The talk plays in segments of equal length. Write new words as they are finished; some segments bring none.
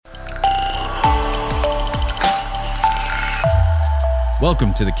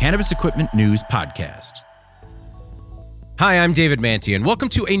Welcome to the Cannabis Equipment News Podcast. Hi, I'm David Manti, and welcome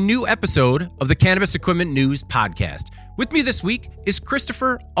to a new episode of the Cannabis Equipment News Podcast. With me this week is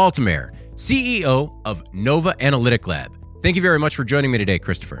Christopher Altomare, CEO of Nova Analytic Lab. Thank you very much for joining me today,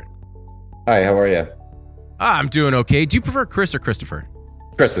 Christopher. Hi, how are you? I'm doing okay. Do you prefer Chris or Christopher?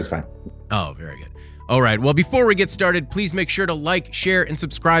 Chris is fine. Oh, very good. All right. Well, before we get started, please make sure to like, share, and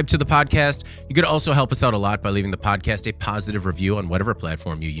subscribe to the podcast. You could also help us out a lot by leaving the podcast a positive review on whatever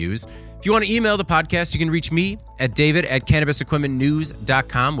platform you use. If you want to email the podcast, you can reach me at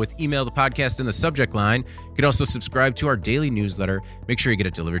david@cannabisequipmentnews.com with email the podcast in the subject line. You can also subscribe to our daily newsletter. Make sure you get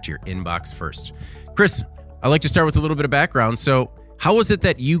it delivered to your inbox first. Chris, I'd like to start with a little bit of background. So how was it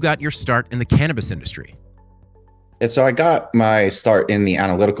that you got your start in the cannabis industry? Yeah, so I got my start in the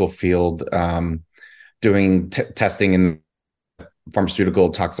analytical field, doing testing in pharmaceutical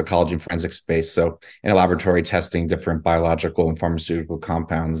toxicology and forensic space. So in a laboratory testing different biological and pharmaceutical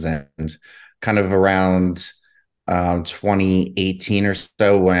compounds, and kind of around 2018 or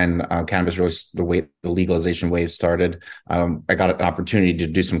so when cannabis really, the legalization wave started, I got an opportunity to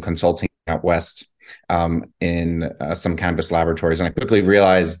do some consulting out west in some cannabis laboratories. And I quickly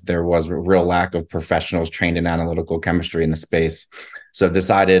realized there was a real lack of professionals trained in analytical chemistry in the space. So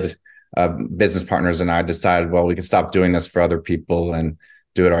business partners and I decided, well, we could stop doing this for other people and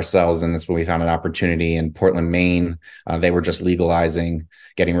do it ourselves. And that's when we found an opportunity in Portland, Maine. They were just legalizing,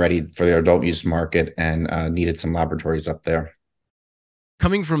 getting ready for their adult use market, and needed some laboratories up there.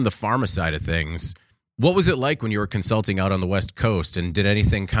 Coming from the pharma side of things, what was it like when you were consulting out on the West Coast? And did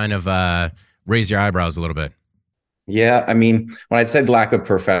anything kind of raise your eyebrows a little bit? Yeah, I mean, when I said lack of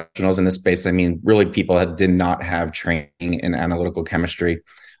professionals in this space, I mean, really people that did not have training in analytical chemistry.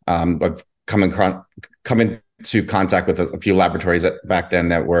 I've come into contact with a few laboratories back then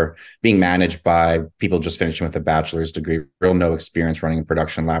that were being managed by people just finishing with a bachelor's degree, no experience running a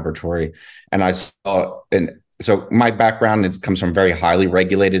production laboratory. And I saw, and so my background comes from very highly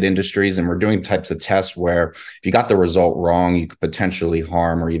regulated industries, and we're doing types of tests where if you got the result wrong, you could potentially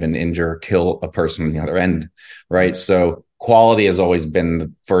harm or even injure, kill a person on the other end, right? So quality has always been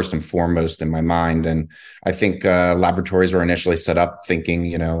the first and foremost in my mind. And I think laboratories were initially set up thinking,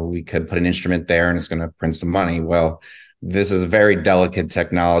 we could put an instrument there and it's going to print some money. Well, this is a very delicate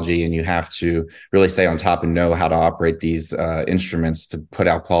technology, and you have to really stay on top and know how to operate these instruments to put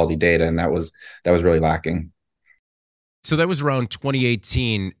out quality data. And that was really lacking. So that was around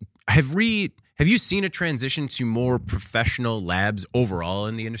 2018. Have you seen a transition to more professional labs overall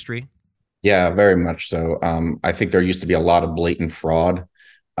in the industry? Yeah, very much so. I think there used to be a lot of blatant fraud,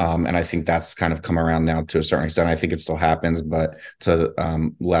 and I think that's kind of come around now to a certain extent. I think it still happens, but to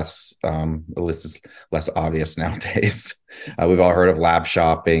less obvious nowadays. We've all heard of lab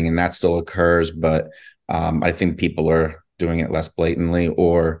shopping, and that still occurs, but I think people are doing it less blatantly,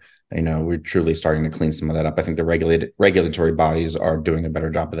 or we're truly starting to clean some of that up. I think the regulatory bodies are doing a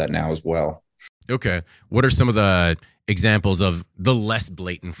better job of that now as well. Okay, what are some of the examples of the less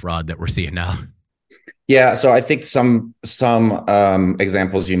blatant fraud that we're seeing now? Yeah, so I think some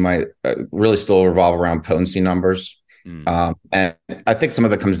examples you might really still revolve around potency numbers. And I think some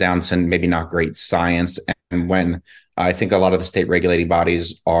of it comes down to maybe not great science. And when I think a lot of the state regulating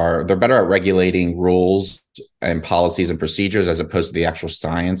bodies they're better at regulating rules and policies and procedures as opposed to the actual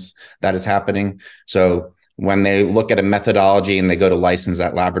science that is happening. So when they look at a methodology and they go to license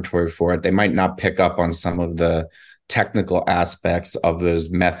that laboratory for it, they might not pick up on some of the technical aspects of those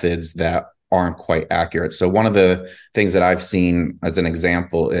methods that aren't quite accurate. So one of the things that I've seen as an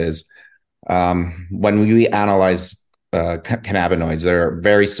example is when we analyze cannabinoids, they're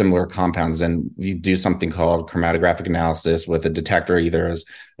very similar compounds, and you do something called chromatographic analysis with a detector, either as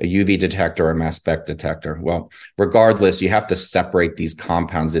a UV detector or a mass spec detector. Well, regardless, you have to separate these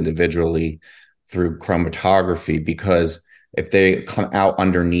compounds individually through chromatography, because if they come out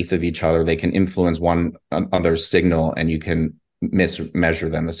underneath of each other, they can influence one another's signal, and you can mismeasure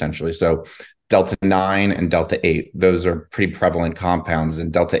them essentially. So Delta 9 and Delta 8, those are pretty prevalent compounds,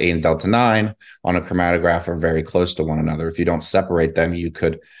 and Delta 8 and Delta 9 on a chromatograph are very close to one another. If you don't separate them, you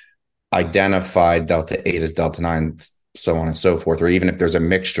could identify Delta 8 as Delta 9, so on and so forth. Or even if there's a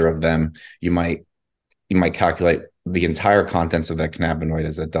mixture of them, you might calculate the entire contents of that cannabinoid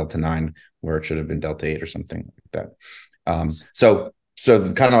as a Delta 9 where it should have been Delta 8 or something like that. So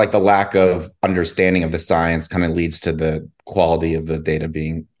kind of like the lack of understanding of the science kind of leads to the quality of the data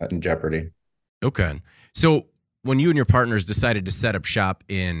being in jeopardy. Okay. So when you and your partners decided to set up shop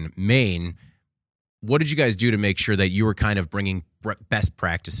in Maine, what did you guys do to make sure that you were kind of bringing best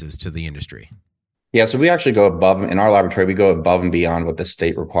practices to the industry? Yeah, so we actually go above, in our laboratory, we go above and beyond what the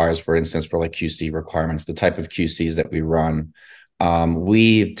state requires, for instance, for like QC requirements, the type of QCs that we run.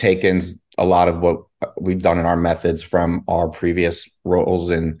 We've taken a lot of what we've done in our methods from our previous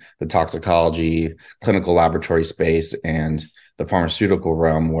roles in the toxicology, clinical laboratory space, and the pharmaceutical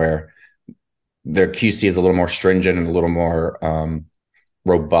realm, where their QC is a little more stringent and a little more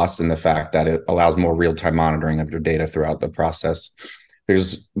robust in the fact that it allows more real-time monitoring of your data throughout the process.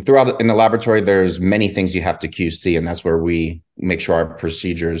 Throughout in the laboratory, there's many things you have to QC, and that's where we make sure our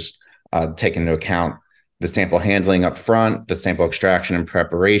procedures take into account the sample handling up front, the sample extraction and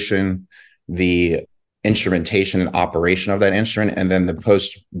preparation, the instrumentation and operation of that instrument, and then the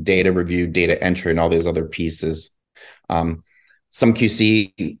post data review, data entry, and all these other pieces. Some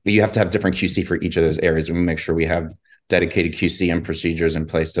QC, you have to have different QC for each of those areas. We make sure we have dedicated QC and procedures in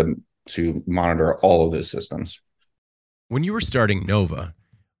place to monitor all of those systems. When you were starting Nova,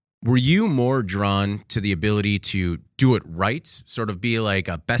 were you more drawn to the ability to do it right, sort of be like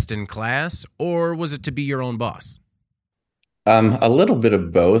a best in class, or was it to be your own boss? A little bit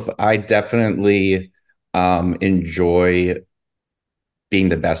of both. I definitely enjoy being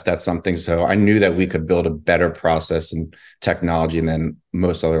the best at something. So I knew that we could build a better process and technology than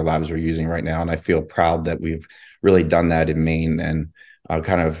most other labs are using right now. And I feel proud that we've really done that in Maine, and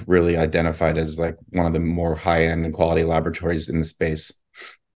kind of really identified as like one of the more high-end and quality laboratories in the space.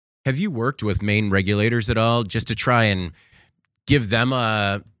 Have you worked with Maine regulators at all just to try and give them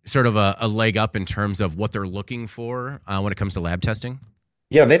a sort of a leg up in terms of what they're looking for when it comes to lab testing?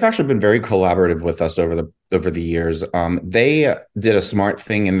 Yeah, they've actually been very collaborative with us over the years. They did a smart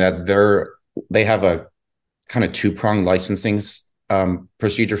thing in that they have a kind of two-pronged licensing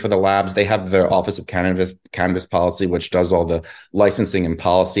procedure for the labs. They have their Office of Cannabis Policy, which does all the licensing and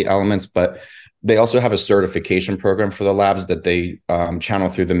policy elements, but they also have a certification program for the labs that they channel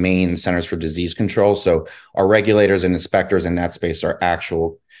through the Maine Centers for Disease Control. So our regulators and inspectors in that space are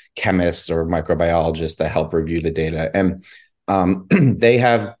actual chemists or microbiologists that help review the data. And they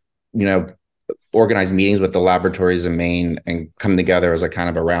have, organized meetings with the laboratories in Maine and come together as a kind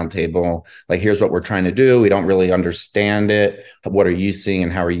of a round table. Like, here's what we're trying to do. We don't really understand it. What are you seeing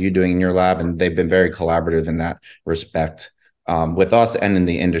and how are you doing in your lab? And they've been very collaborative in that respect with us and in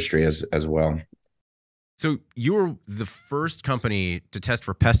the industry as well. So you were the first company to test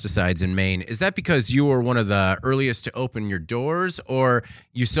for pesticides in Maine. Is that because you were one of the earliest to open your doors, or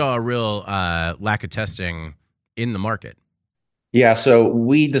you saw a real lack of testing in the market? Yeah, so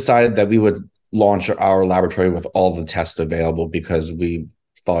we decided that we would launch our laboratory with all the tests available because we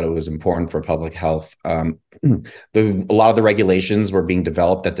thought it was important for public health. A lot of the regulations were being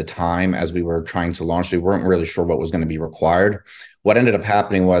developed at the time as we were trying to launch. We weren't really sure what was going to be required. What ended up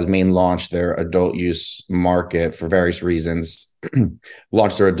happening was Maine launched their adult use market for various reasons,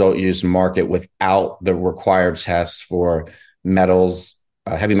 launched their adult use market without the required tests for metals,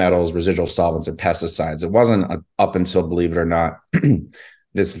 heavy metals, residual solvents, and pesticides. It wasn't up until, believe it or not,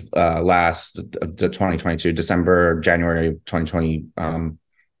 this last 2022, January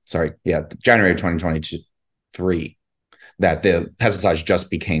 2023, that the pesticides just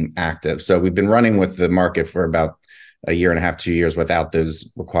became active. So we've been running with the market for about a year and a half, 2 years without those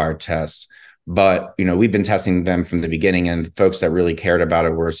required tests. But, we've been testing them from the beginning, and folks that really cared about it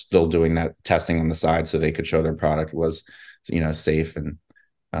were still doing that testing on the side so they could show their product was, safe. And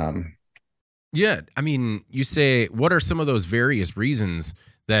yeah, I mean, you say, what are some of those various reasons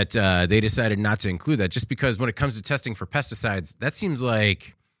that they decided not to include that? Just because when it comes to testing for pesticides, that seems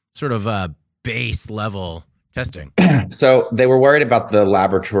like sort of a base level testing. So they were worried about the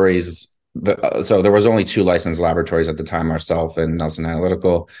laboratories. So there was only 2 licensed laboratories at the time, ourselves and Nelson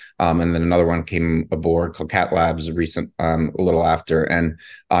Analytical, and then another one came aboard called Cat Labs a little after, and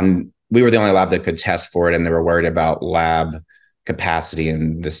we were the only lab that could test for it, and they were worried about lab capacity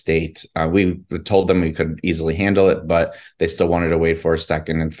in the state. We told them we could easily handle it, but they still wanted to wait for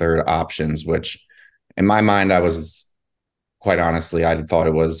second and third options, which in my mind, I thought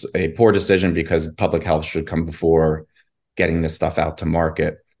it was a poor decision because public health should come before getting this stuff out to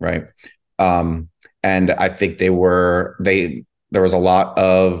market, right? And I think there have been a lot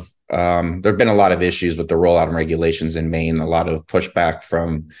of issues with the rollout and regulations in Maine, a lot of pushback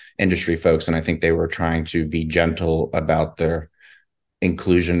from industry folks. And I think they were trying to be gentle about their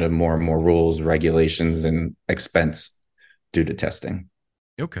inclusion of more and more rules, regulations, and expense due to testing.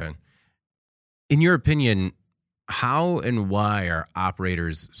 Okay. In your opinion, how and why are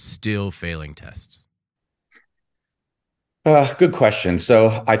operators still failing tests? Good question.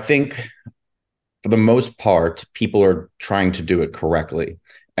 So I think for the most part, people are trying to do it correctly.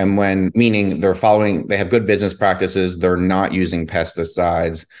 And meaning they have good business practices, they're not using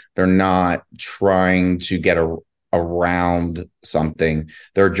pesticides, they're not trying to get around something.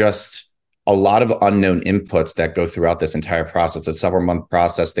 They're just a lot of unknown inputs that go throughout this entire process. It's a several month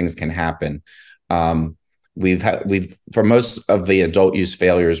process. Things can happen. We've for most of the adult use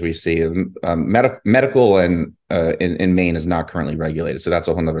failures we see, medical and in Maine is not currently regulated, so that's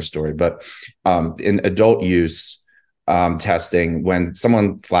a whole nother story. But in adult use testing, when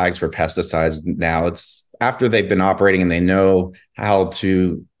someone flags for pesticides, now it's after they've been operating and they know how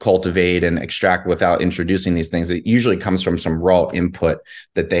to cultivate and extract without introducing these things. It usually comes from some raw input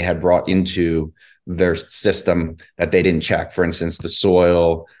that they had brought into their system that they didn't check. For instance, the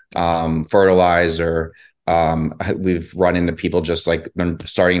soil, fertilizer. We've run into people just like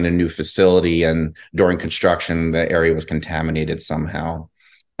starting a new facility, and during construction, the area was contaminated somehow.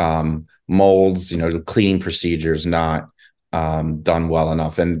 Molds, cleaning procedures not done well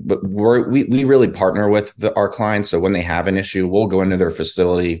enough. But we really partner with our clients. So when they have an issue, we'll go into their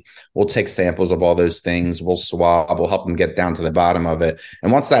facility, we'll take samples of all those things, we'll swab, we'll help them get down to the bottom of it.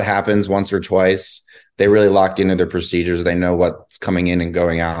 And once that happens once or twice, they really lock into their procedures. They know what's coming in and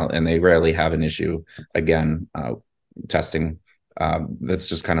going out, and they rarely have an issue again. Testing. That's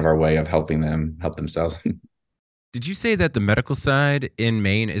just kind of our way of helping them help themselves. Did you say that the medical side in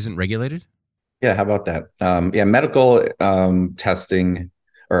Maine isn't regulated? Yeah, how about that? Medical testing,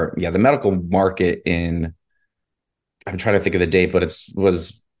 the medical market I'm trying to think of the date, but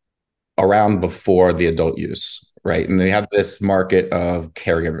was around before the adult use, right? And they have this market of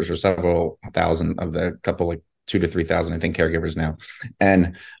caregivers, or several thousand of the couple, like 2,000 to 3,000, I think, caregivers now.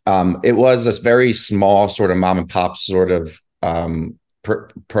 And it was this very small sort of mom and pop sort of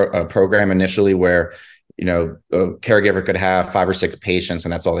program initially, where a caregiver could have 5 or 6 patients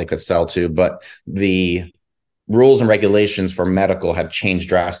and that's all they could sell to. But the rules and regulations for medical have changed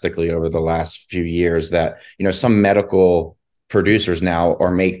drastically over the last few years, that, some medical producers now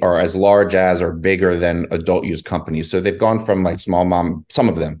are as large as or bigger than adult use companies. So they've gone from like some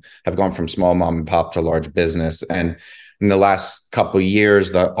of them have gone from small mom and pop to large business. And in the last couple of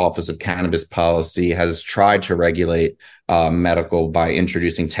years, the Office of Cannabis Policy has tried to regulate medical by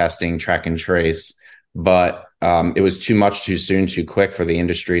introducing testing, track and trace. But it was too much, too soon, too quick for the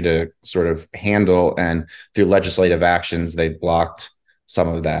industry to sort of handle. And through legislative actions, they've blocked some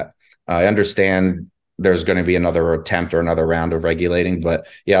of that. I understand there's going to be another attempt or another round of regulating. But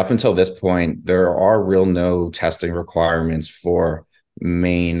yeah, up until this point, there are no testing requirements for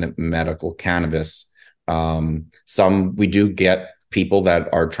Maine medical cannabis. We do get people that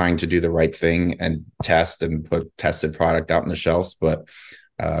are trying to do the right thing and test and put tested product out on the shelves. But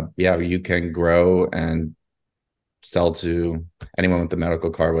you can grow and sell to anyone with a medical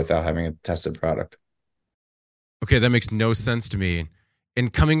card without having a tested product. Okay, that makes no sense to me.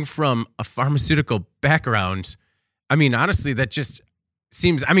 And coming from a pharmaceutical background, I mean, honestly, that just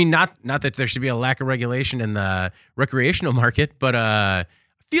seems, not that there should be a lack of regulation in the recreational market, but I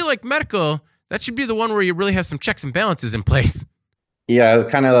feel like medical, that should be the one where you really have some checks and balances in place. Yeah,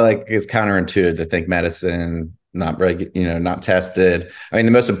 kind of like it's counterintuitive to think medicine not tested. The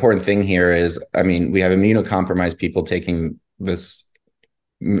most important thing here is, we have immunocompromised people taking this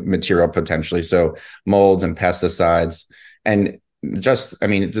material potentially, so molds and pesticides, and just,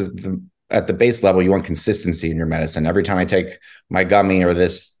 at the base level, you want consistency in your medicine. Every time I take my gummy or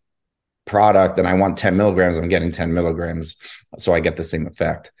this product and I want 10 milligrams, I'm getting 10 milligrams, so I get the same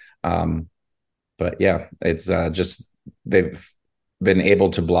effect. But yeah, it's just they've been able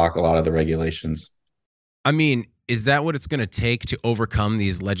to block a lot of the regulations. Is that what it's going to take to overcome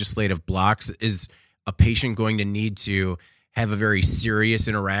these legislative blocks? Is a patient going to need to have a very serious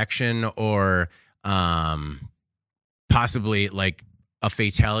interaction or possibly like a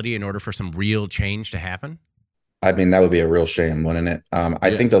fatality in order for some real change to happen? That would be a real shame, wouldn't it? I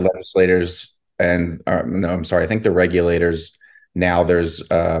think the legislators I think the regulators now, there's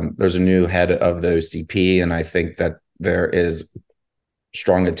a new head of the OCP, and I think that there is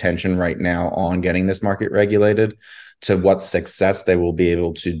strong attention right now on getting this market regulated. To what success they will be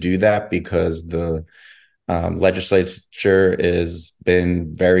able to do that, because the legislature has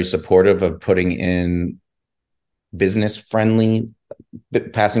been very supportive of putting in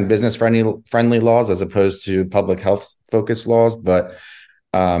passing business friendly laws as opposed to public health focused laws. But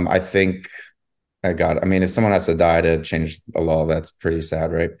I think, if someone has to die to change a law, that's pretty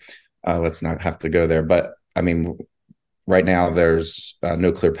sad, right? Let's not have to go there. But right now, there's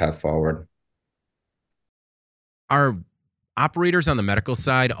no clear path forward. Are operators on the medical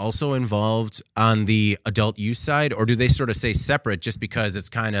side also involved on the adult use side, or do they sort of stay separate just because it's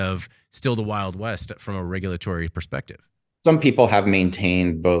kind of still the Wild West from a regulatory perspective? Some people have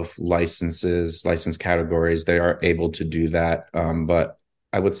maintained both license categories. They are able to do that. But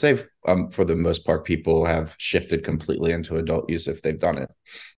I would say for the most part, people have shifted completely into adult use if they've done it.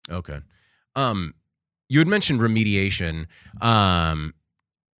 Okay. Um, you had mentioned remediation.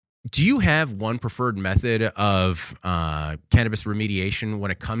 Do you have one preferred method of cannabis remediation when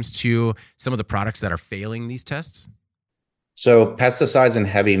it comes to some of the products that are failing these tests? So pesticides and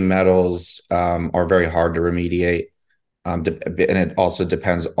heavy metals are very hard to remediate. And it also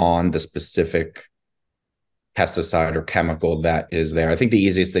depends on the specific pesticide or chemical that is there. I think the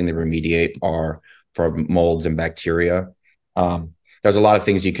easiest thing to remediate are for molds and bacteria. There's a lot of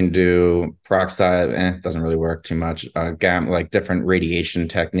things you can do. Peroxide doesn't really work too much. Like different radiation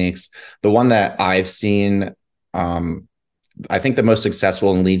techniques. The one that I've seen, I think the most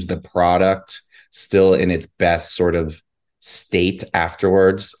successful and leaves the product still in its best sort of state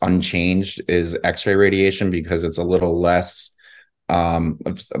afterwards, unchanged, is X-ray radiation because it's a little less. A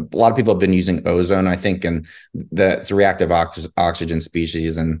lot of people have been using ozone, I think, and that's a reactive oxygen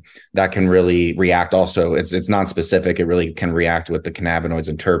species, and that can really react. Also, it's non-specific. It really can react with the cannabinoids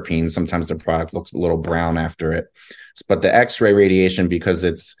and terpenes. Sometimes the product looks a little brown after it, but the X-ray radiation, because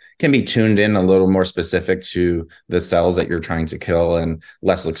it's can be tuned in a little more specific to the cells that you're trying to kill and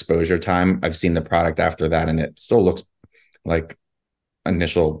less exposure time. I've seen the product after that, and it still looks like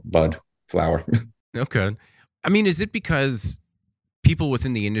initial bud flower. Okay. I mean, is it because people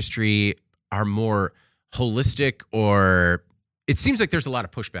within the industry are more holistic, or it seems like there's a lot of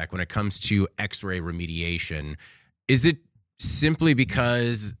pushback when it comes to X-ray remediation? Is it simply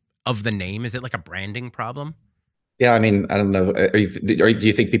because of the name? Is it like a branding problem? Yeah, I mean, I don't know. Do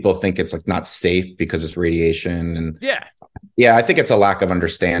you think people think it's like not safe because it's radiation? And Yeah. yeah, I think it's a lack of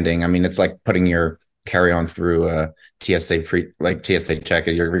understanding. I mean, it's like putting your carry on through a TSA check.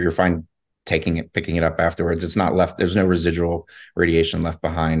 You're fine picking it up afterwards. It's not left. There's no residual radiation left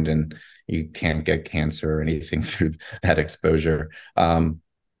behind, and you can't get cancer or anything through that exposure.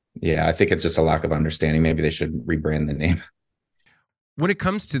 Yeah, I think it's just a lack of understanding. Maybe they should rebrand the name. When it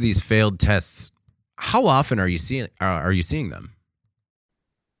comes to these failed tests, how often are you seeing them?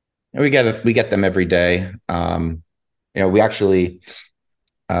 We get them every day. We actually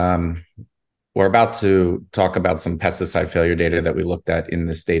we're about to talk about some pesticide failure data that we looked at in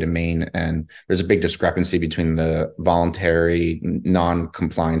the state of Maine, and there's a big discrepancy between the voluntary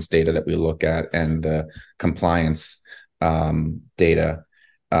non-compliance data that we look at and the compliance data.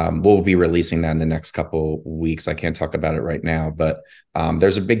 We'll be releasing that in the next couple weeks. I can't talk about it right now, but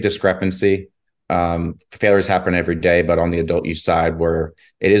there's a big discrepancy. Failures happen every day, but on the adult use side, where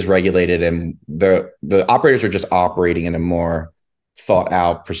it is regulated and the operators are just operating in a more thought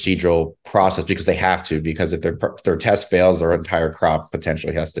out procedural process because they have to, because if their test fails, their entire crop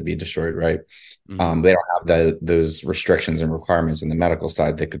potentially has to be destroyed, right? Mm-hmm. They don't have those restrictions and requirements in the medical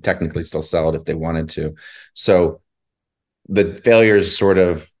side. They could technically still sell it if they wanted to. So the failures sort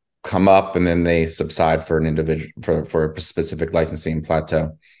of come up and then they subside for an individual for a specific licensing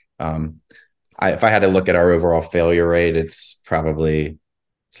plateau. If I had to look at our overall failure rate, it's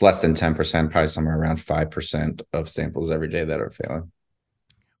less than 10%, probably somewhere around 5% of samples every day that are failing.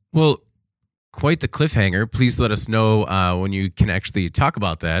 Well, quite the cliffhanger. Please let us know when you can actually talk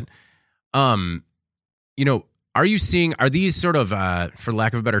about that. Are these sort of, for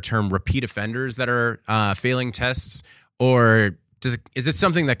lack of a better term, repeat offenders that are failing tests, or is it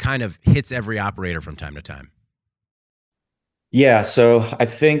something that kind of hits every operator from time to time? Yeah, so I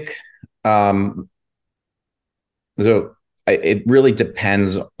think it really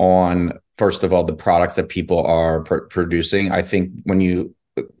depends on, first of all, the products that people are producing. I think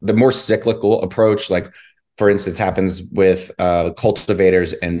the more cyclical approach, like for instance, happens with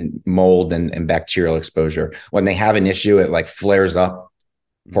cultivators and mold and bacterial exposure. When they have an issue, it like flares up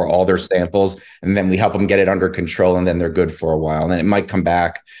for all their samples, and then we help them get it under control, and then they're good for a while. And then it might come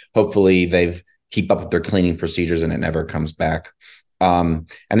back. Hopefully they've keep up with their cleaning procedures and it never comes back. And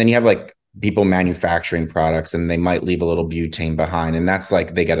then you have like people manufacturing products, and they might leave a little butane behind, and that's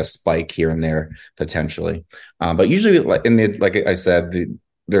like they get a spike here and there potentially. But usually, like I said,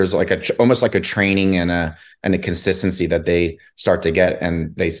 there's like almost like a training and a consistency that they start to get,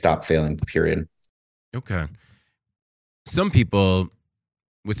 and they stop failing. Period. Okay. Some people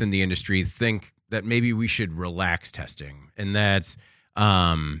within the industry think that maybe we should relax testing, and that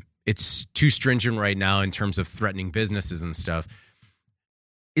it's too stringent right now in terms of threatening businesses and stuff.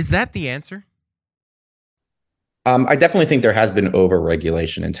 Is that the answer? I definitely think there has been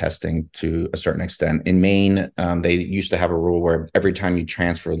over-regulation in testing to a certain extent. In Maine, they used to have a rule where every time you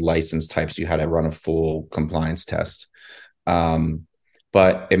transferred license types, you had to run a full compliance test.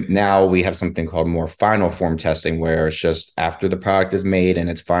 But now we have something called more final form testing, where it's just after the product is made in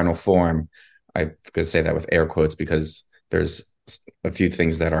its final form. I'm going to say that with air quotes because there's a few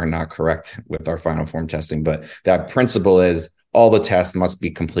things that are not correct with our final form testing. But that principle is all the tests must be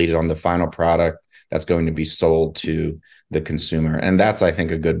completed on the final product that's going to be sold to the consumer. And that's, I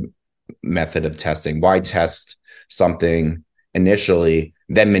think, a good method of testing. Why test something initially,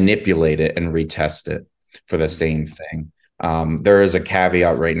 then manipulate it and retest it for the same thing? There is a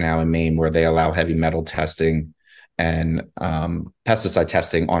caveat right now in Maine where they allow heavy metal testing and pesticide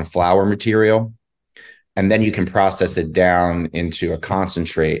testing on flower material. And then you can process it down into a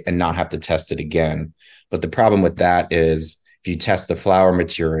concentrate and not have to test it again. But the problem with that is if you test the flower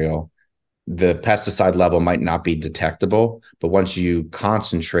material, the pesticide level might not be detectable. But once you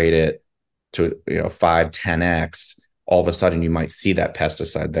concentrate it to 5-10x, all of a sudden you might see that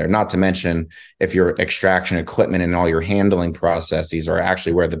pesticide there. Not to mention if your extraction equipment and all your handling processes are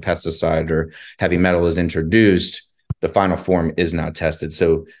actually where the pesticide or heavy metal is introduced, the final form is not tested.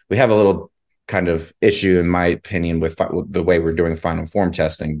 So we have a little kind of issue, in my opinion, with the way we're doing final form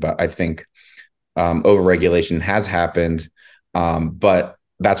testing. But I think overregulation has happened, but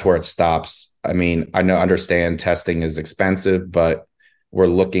that's where it stops. I mean, understand testing is expensive, but we're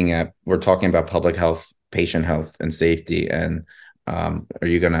talking about public health, patient health, and safety. And are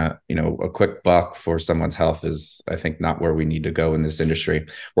you gonna, a quick buck for someone's health is, I think, not where we need to go in this industry.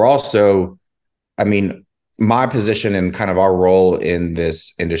 We're also, my position and kind of our role in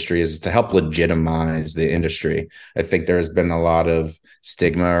this industry is to help legitimize the industry. I think there has been a lot of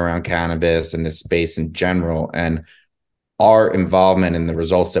stigma around cannabis and this space in general, and our involvement in the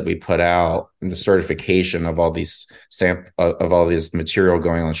results that we put out and the certification of all these of all this material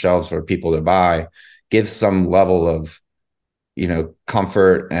going on shelves for people to buy gives some level of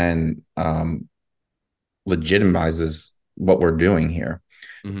comfort and legitimizes what we're doing here.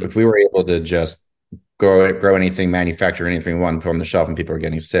 Mm-hmm. If we were able to just grow anything, manufacture anything we want, put on the shelf, and people are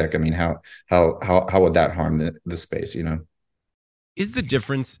getting sick, I mean, how would that harm the space? Is the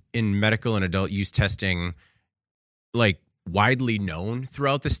difference in medical and adult use testing like widely known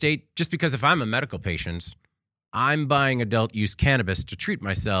throughout the state? Just because if I'm a medical patient, I'm buying adult use cannabis to treat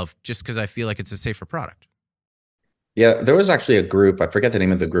myself just because I feel like it's a safer product. Yeah, there was actually a group, I forget the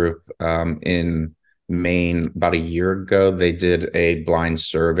name of the group, in Maine about a year ago. They did a blind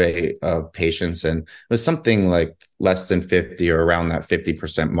survey of patients, and it was something like less than 50 or around that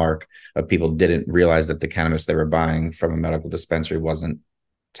 50% mark of people didn't realize that the cannabis they were buying from a medical dispensary wasn't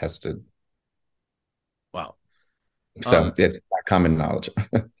tested. Wow. So it's not common knowledge.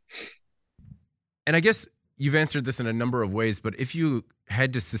 And I guess you've answered this in a number of ways, but if you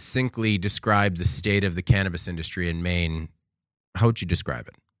had to succinctly describe the state of the cannabis industry in Maine, how would you describe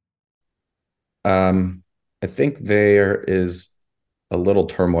it? I think there is a little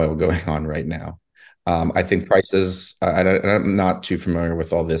turmoil going on right now. I think prices, I'm not too familiar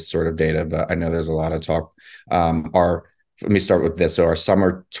with all this sort of data, but I know there's a lot of talk. Let me start with this. So our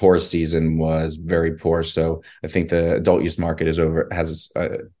summer tourist season was very poor. So I think the adult use market has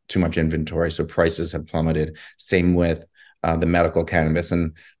too much inventory. So prices have plummeted. Same with the medical cannabis.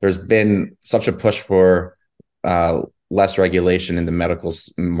 And there's been such a push for less regulation in the medical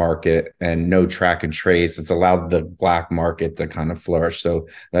market and no track and trace. It's allowed the black market to kind of flourish. So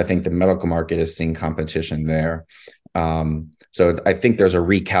I think the medical market is seeing competition there. So I think there's a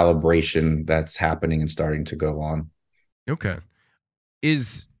recalibration that's happening and starting to go on. Okay.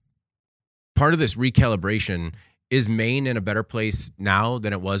 Is part of this recalibration, is Maine in a better place now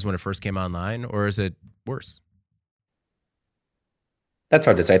than it was when it first came online, or is it worse? That's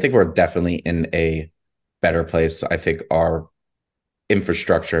hard to say. I think we're definitely in a better place. I think our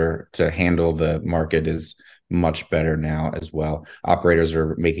infrastructure to handle the market is much better now as well. Operators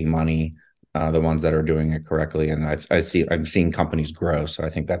are making money, the ones that are doing it correctly. And I'm seeing companies grow. So I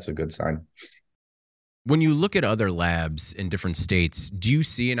think that's a good sign. When you look at other labs in different states, do you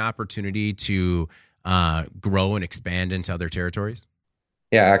see an opportunity to grow and expand into other territories?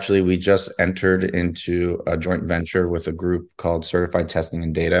 Yeah, actually, we just entered into a joint venture with a group called Certified Testing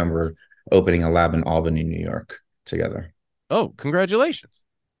and Data, and we're opening a lab in Albany, New York together. Oh, congratulations.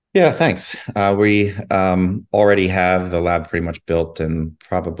 Yeah, thanks. We already have the lab pretty much built and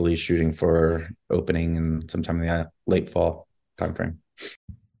probably shooting for opening in sometime in the late fall timeframe.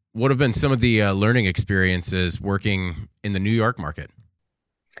 What have been some of the learning experiences working in the New York market?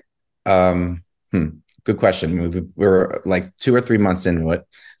 Good question. We're like 2 or 3 months into it,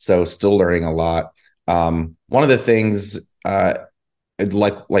 so still learning a lot. One of the things,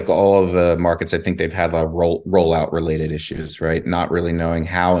 like all of the markets, I think they've had a lot of rollout related issues, right? Not really knowing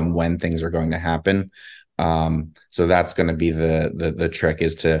how and when things are going to happen. So that's going to be the trick,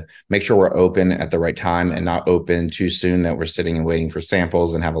 is to make sure we're open at the right time and not open too soon that we're sitting and waiting for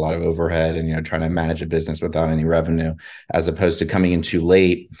samples and have a lot of overhead and, trying to manage a business without any revenue, as opposed to coming in too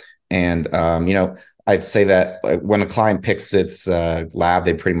late. And, I'd say that when a client picks its lab,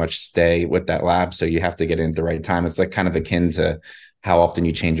 they pretty much stay with that lab. So you have to get in at the right time. It's like kind of akin to how often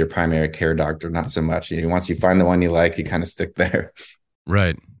you change your primary care doctor. Not so much. Once you find the one you like, you kind of stick there.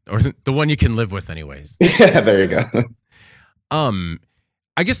 Right. Or the one you can live with anyways. Yeah, there you go. Um,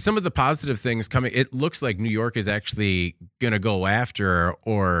 I guess some of the positive things coming, it looks like New York is actually going to go after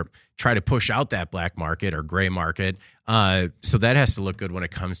or try to push out that black market or gray market. So that has to look good when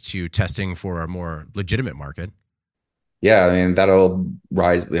it comes to testing for a more legitimate market. Yeah, I mean that'll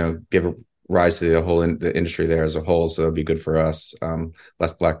rise, give a rise to the whole the industry there as a whole. So it'll be good for us.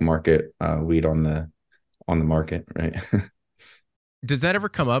 Less black market weed on the market, right? Does that ever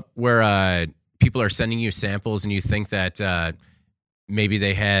come up where people are sending you samples and you think that maybe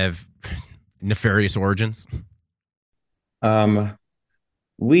they have nefarious origins? Um,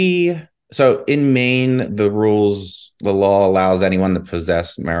 we so in Maine, the law allows anyone to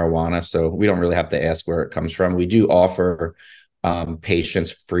possess marijuana, so we don't really have to ask where it comes from. We do offer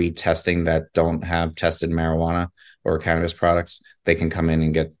patients free testing that don't have tested marijuana or cannabis products. They can come in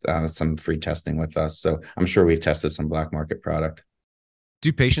and get some free testing with us. So I'm sure we've tested some black market product.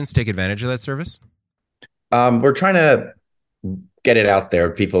 Do patients take advantage of that service? We're trying to get it out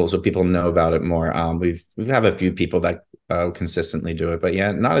there, people, so people know about it more. We have a few people that consistently do it, but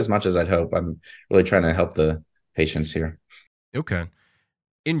yeah, not as much as I'd hope. I'm really trying to help the patients here. Okay.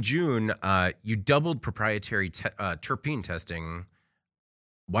 In June, you doubled proprietary terpene testing.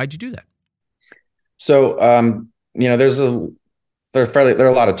 Why'd you do that? So, there are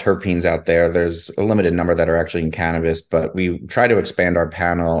a lot of terpenes out there. There's a limited number that are actually in cannabis, but we try to expand our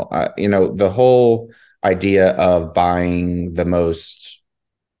panel. The whole idea of buying the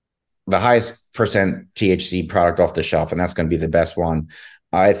highest percent THC product off the shelf, and that's going to be the best one.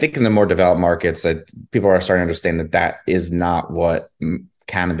 I think in the more developed markets that people are starting to understand that that is not what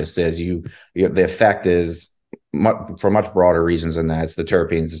cannabis is. The effect is for much broader reasons than that. It's the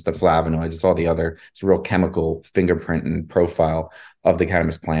terpenes, it's the flavonoids, it's all the other, it's a real chemical fingerprint and profile of the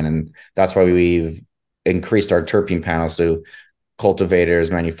cannabis plant. And that's why we've increased our terpene panel. So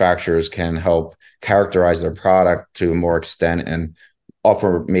cultivators, manufacturers can help characterize their product to a more extent and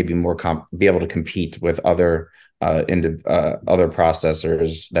offer maybe more be able to compete with other other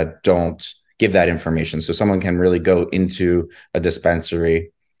processors that don't give that information. So someone can really go into a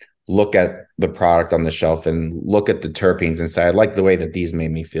dispensary, look at the product on the shelf and look at the terpenes and say, I like the way that these made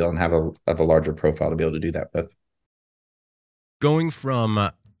me feel, and have a larger profile to be able to do that with. Going from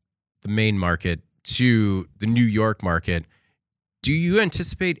the Maine market to the New York market, do you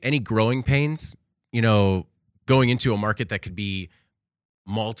anticipate any growing pains, going into a market that could be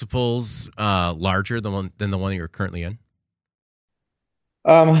multiples larger than the one you're currently in?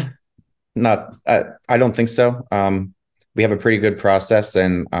 Not, I don't think so. We have a pretty good process,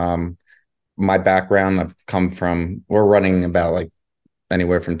 and my background, we're running about like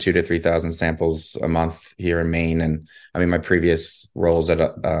anywhere from 2 to 3,000 samples a month here in Maine. And I mean, my previous roles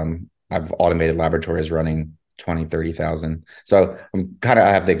I've automated laboratories running 20, 30,000. So I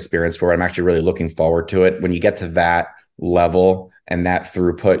have the experience for it. I'm actually really looking forward to it. When you get to that level and that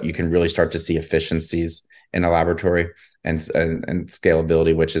throughput, you can really start to see efficiencies in a laboratory and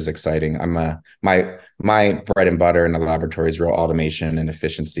scalability, which is exciting. My bread and butter in the laboratory is real automation and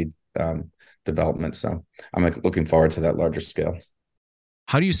efficiency development. So I'm looking forward to that larger scale.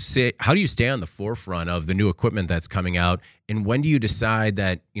 How do you stay on the forefront of the new equipment that's coming out, and when do you decide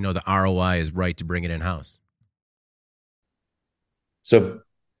that the ROI is right to bring it in house? So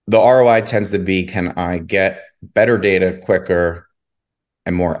the ROI tends to be, can I get better data quicker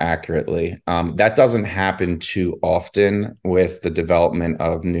and more accurately? That doesn't happen too often with the development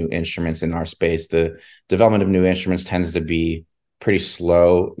of new instruments in our space. The development of new instruments tends to be pretty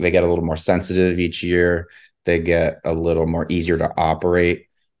slow. They get a little more sensitive each year. They get a little more easier to operate.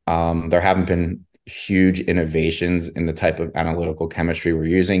 There haven't been huge innovations in the type of analytical chemistry we're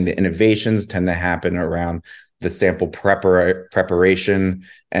using. The innovations tend to happen around the sample preparation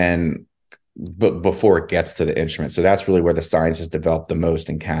and before it gets to the instrument. So that's really where the science has developed the most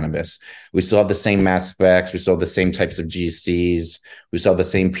in cannabis. We still have the same mass specs. We still have the same types of GCs. We still have the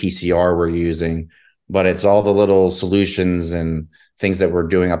same PCR we're using, but it's all the little solutions and things that we're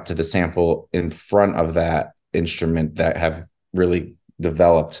doing up to the sample in front of that instrument that have really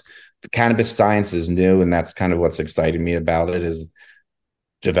developed. The cannabis science is new, and that's kind of what's exciting me about it, is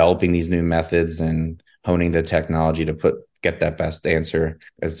developing these new methods and honing the technology to get that best answer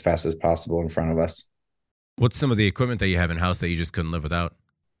as fast as possible in front of us. What's some of the equipment that you have in house that you just couldn't live without?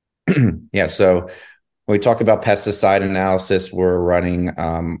 Yeah, so when we talk about pesticide analysis, we're running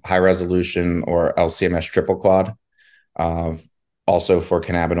high resolution or LCMS triple quad. Also for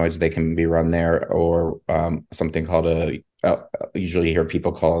cannabinoids, they can be run there, or something called usually you hear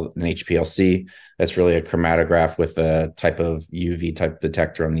people call it an HPLC. That's really a chromatograph with a type of UV type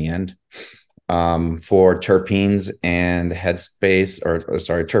detector on the end. For terpenes and headspace, or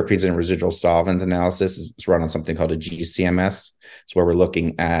sorry, terpenes and residual solvent analysis is run on something called a GCMS. It's where we're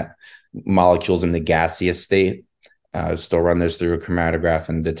looking at molecules in the gaseous state. Still run those through a chromatograph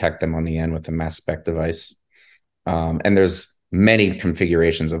and detect them on the end with a mass spec device. And there's many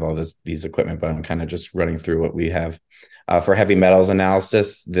configurations of all these equipment, but I'm kind of just running through what we have. For heavy metals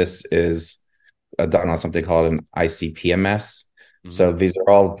analysis, this is done on something called an ICP-MS. So these are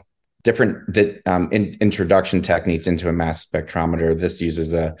all different introduction techniques into a mass spectrometer. This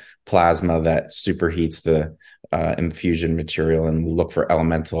uses a plasma that superheats the infusion material and look for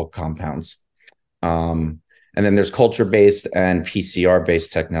elemental compounds. And then there's culture-based and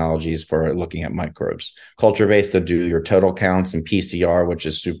PCR-based technologies for looking at microbes. Culture-based to do your total counts, and PCR, which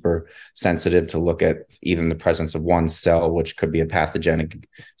is super sensitive to look at even the presence of one cell, which could be a pathogenic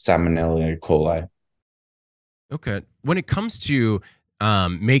Salmonella or coli. Okay. When it comes to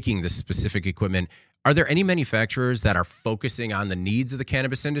making this specific equipment, are there any manufacturers that are focusing on the needs of the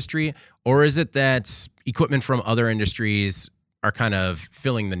cannabis industry, or is it that equipment from other industries are kind of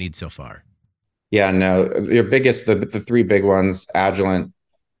filling the need so far? Yeah, no, the three big ones, Agilent,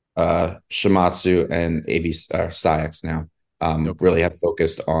 Shimatsu, and AB SciEx now really have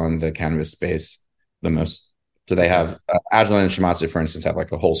focused on the cannabis space the most. So they have Agilent and Shimatsu, for instance, have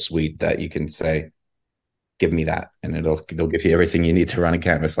like a whole suite that you can say, give me that, and they'll give you everything you need to run a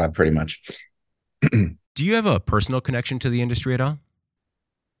cannabis lab pretty much. Do you have a personal connection to the industry at all?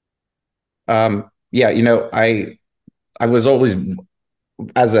 Yeah, I was always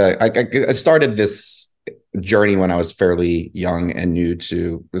I started this journey when I was fairly young and new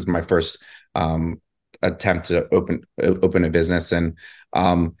to, it was my first attempt to open a business, and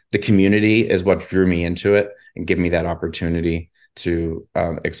the community is what drew me into it and give me that opportunity to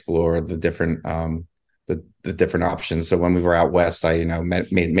explore the different the different options. So when we were out west, I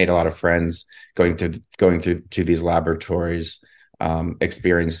made a lot of friends going through to these laboratories,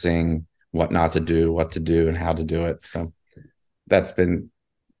 experiencing what not to do, what to do, and how to do it. So that's been.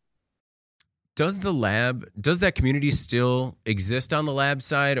 Does that community still exist on the lab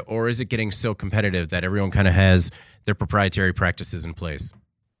side, or is it getting so competitive that everyone kind of has their proprietary practices in place?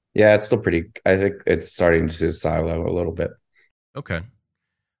 Yeah, it's still I think it's starting to silo a little bit. Okay.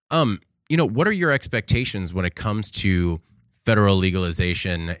 What are your expectations when it comes to federal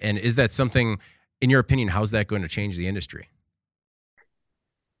legalization? And is that something, in your opinion, how's that going to change the industry?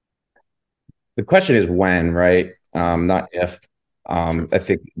 The question is when, right? Not if. Sure. I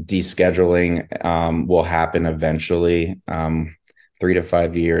think descheduling will happen eventually. 3 to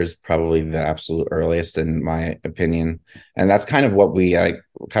 5 years, probably the absolute earliest, in my opinion. And that's kind of what I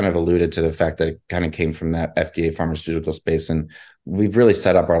kind of alluded to, the fact that it kind of came from that FDA pharmaceutical space. And we've really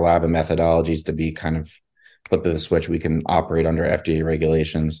set up our lab and methodologies to be kind of flip of the switch. We can operate under FDA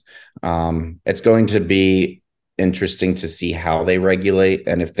regulations. It's going to be interesting to see how they regulate,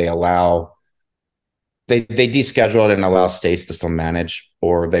 and if they allow. They deschedule it and allow states to still manage,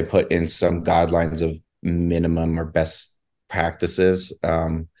 or they put in some guidelines of minimum or best practices.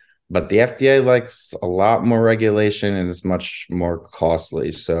 But the FDA likes a lot more regulation, and it's much more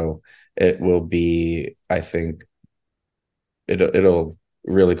costly. So it will be, I think, it'll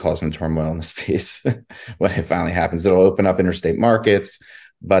really cause some turmoil in the space when it finally happens. It'll open up interstate markets,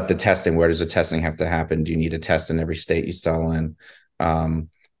 but the testing, where does the testing have to happen? Do you need a test in every state you sell in?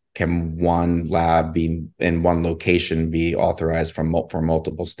 Can one lab be in one location be authorized for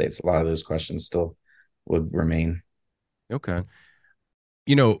multiple states? A lot of those questions still would remain. Okay.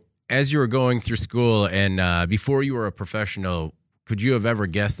 As you were going through school and before you were a professional, could you have ever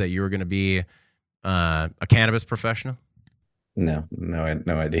guessed that you were going to be a cannabis professional? No, no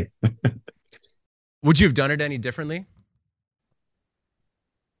idea. Would you have done it any differently?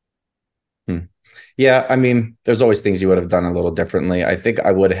 Yeah, I mean, there's always things you would have done a little differently. I think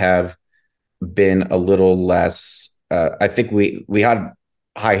I would have been a little less. I think we had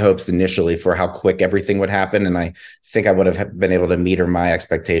high hopes initially for how quick everything would happen, and I think I would have been able to meter my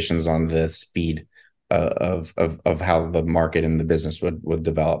expectations on the speed of how the market and the business would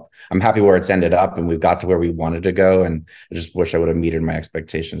develop. I'm happy where it's ended up, and we've got to where we wanted to go, and I just wish I would have metered my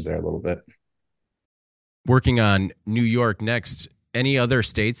expectations there a little bit. Working on New York next, any other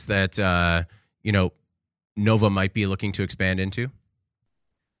states that Nova might be looking to expand into?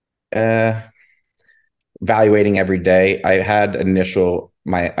 Evaluating every day. I had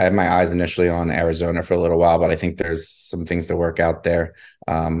my eyes initially on Arizona for a little while, but I think there's some things to work out there.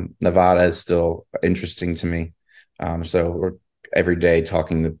 Nevada is still interesting to me. So every day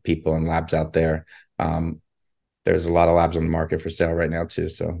talking to people in labs out there. There's a lot of labs on the market for sale right now too.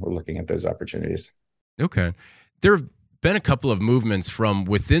 So we're looking at those opportunities. Okay. There have been a couple of movements from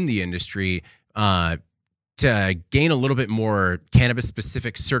within the industry to gain a little bit more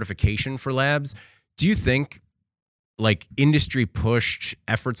cannabis-specific certification for labs. Do you think like industry-pushed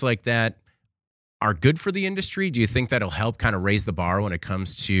efforts like that are good for the industry? Do you think that'll help kind of raise the bar when it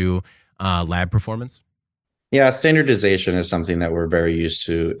comes to lab performance? Yeah, standardization is something that we're very used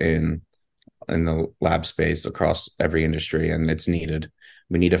to in the lab space across every industry, and it's needed.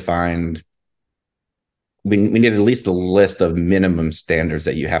 We need to find we need at least a list of minimum standards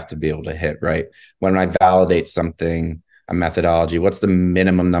that you have to be able to hit, right? When I validate something, a methodology, what's the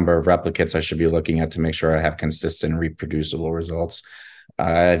minimum number of replicates I should be looking at to make sure I have consistent, reproducible results?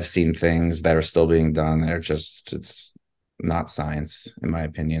 I've seen things that are still being done that are just, it's not science, in my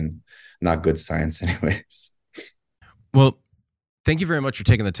opinion, not good science anyways. Well, thank you very much for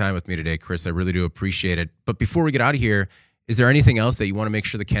taking the time with me today, Chris. I really do appreciate it. But before we get out of here, is there anything else that you want to make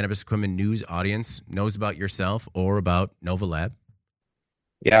sure the Cannabis Equipment News audience knows about yourself or about Nova Lab?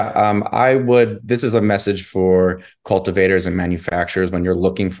 Yeah, this is a message for cultivators and manufacturers when you're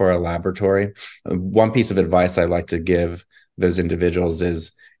looking for a laboratory. One piece of advice I like to give those individuals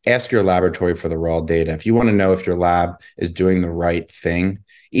is ask your laboratory for the raw data. If you want to know if your lab is doing the right thing,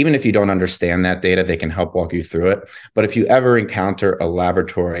 even if you don't understand that data, they can help walk you through it. But if you ever encounter a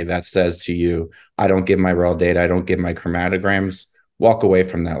laboratory that says to you, I don't give my raw data, I don't give my chromatograms, walk away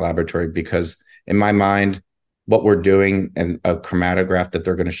from that laboratory, because in my mind, what we're doing and a chromatograph that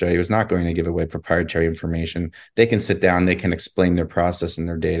they're going to show you is not going to give away proprietary information. They can sit down, they can explain their process and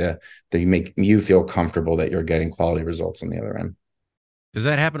their data, that make you feel comfortable that you're getting quality results on the other end. Does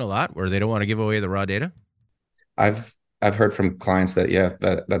that happen a lot where they don't want to give away the raw data? I've heard from clients that, yeah,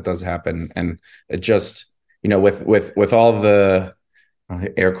 that does happen. And it just, with all the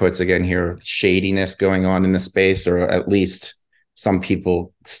air quotes again here, shadiness going on in the space, or at least some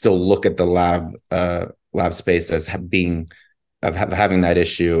people still look at the lab space as having that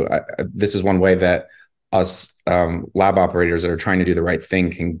issue. This is one way that us lab operators that are trying to do the right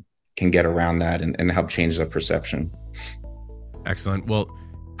thing can get around that and help change the perception. Excellent. Well,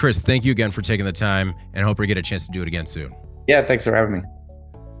 Chris, thank you again for taking the time, and I hope we get a chance to do it again soon. Yeah, thanks for having me.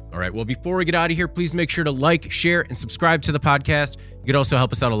 All right. Well, before we get out of here, please make sure to like, share, and subscribe to the podcast. You could also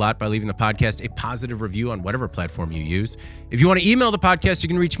help us out a lot by leaving the podcast a positive review on whatever platform you use. If you want to email the podcast, you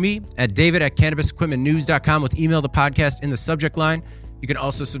can reach me at david@cannabisequipmentnews.com with email the podcast in the subject line. You can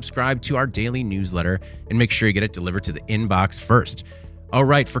also subscribe to our daily newsletter and make sure you get it delivered to the inbox first. All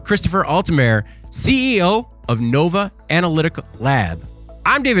right. For Christopher Altomare, CEO of Nova Analytical Lab,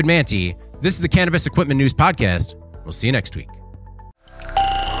 I'm David Manti. This is the Cannabis Equipment News Podcast. We'll see you next week.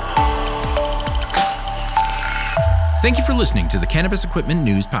 Thank you for listening to the Cannabis Equipment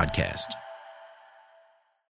News Podcast.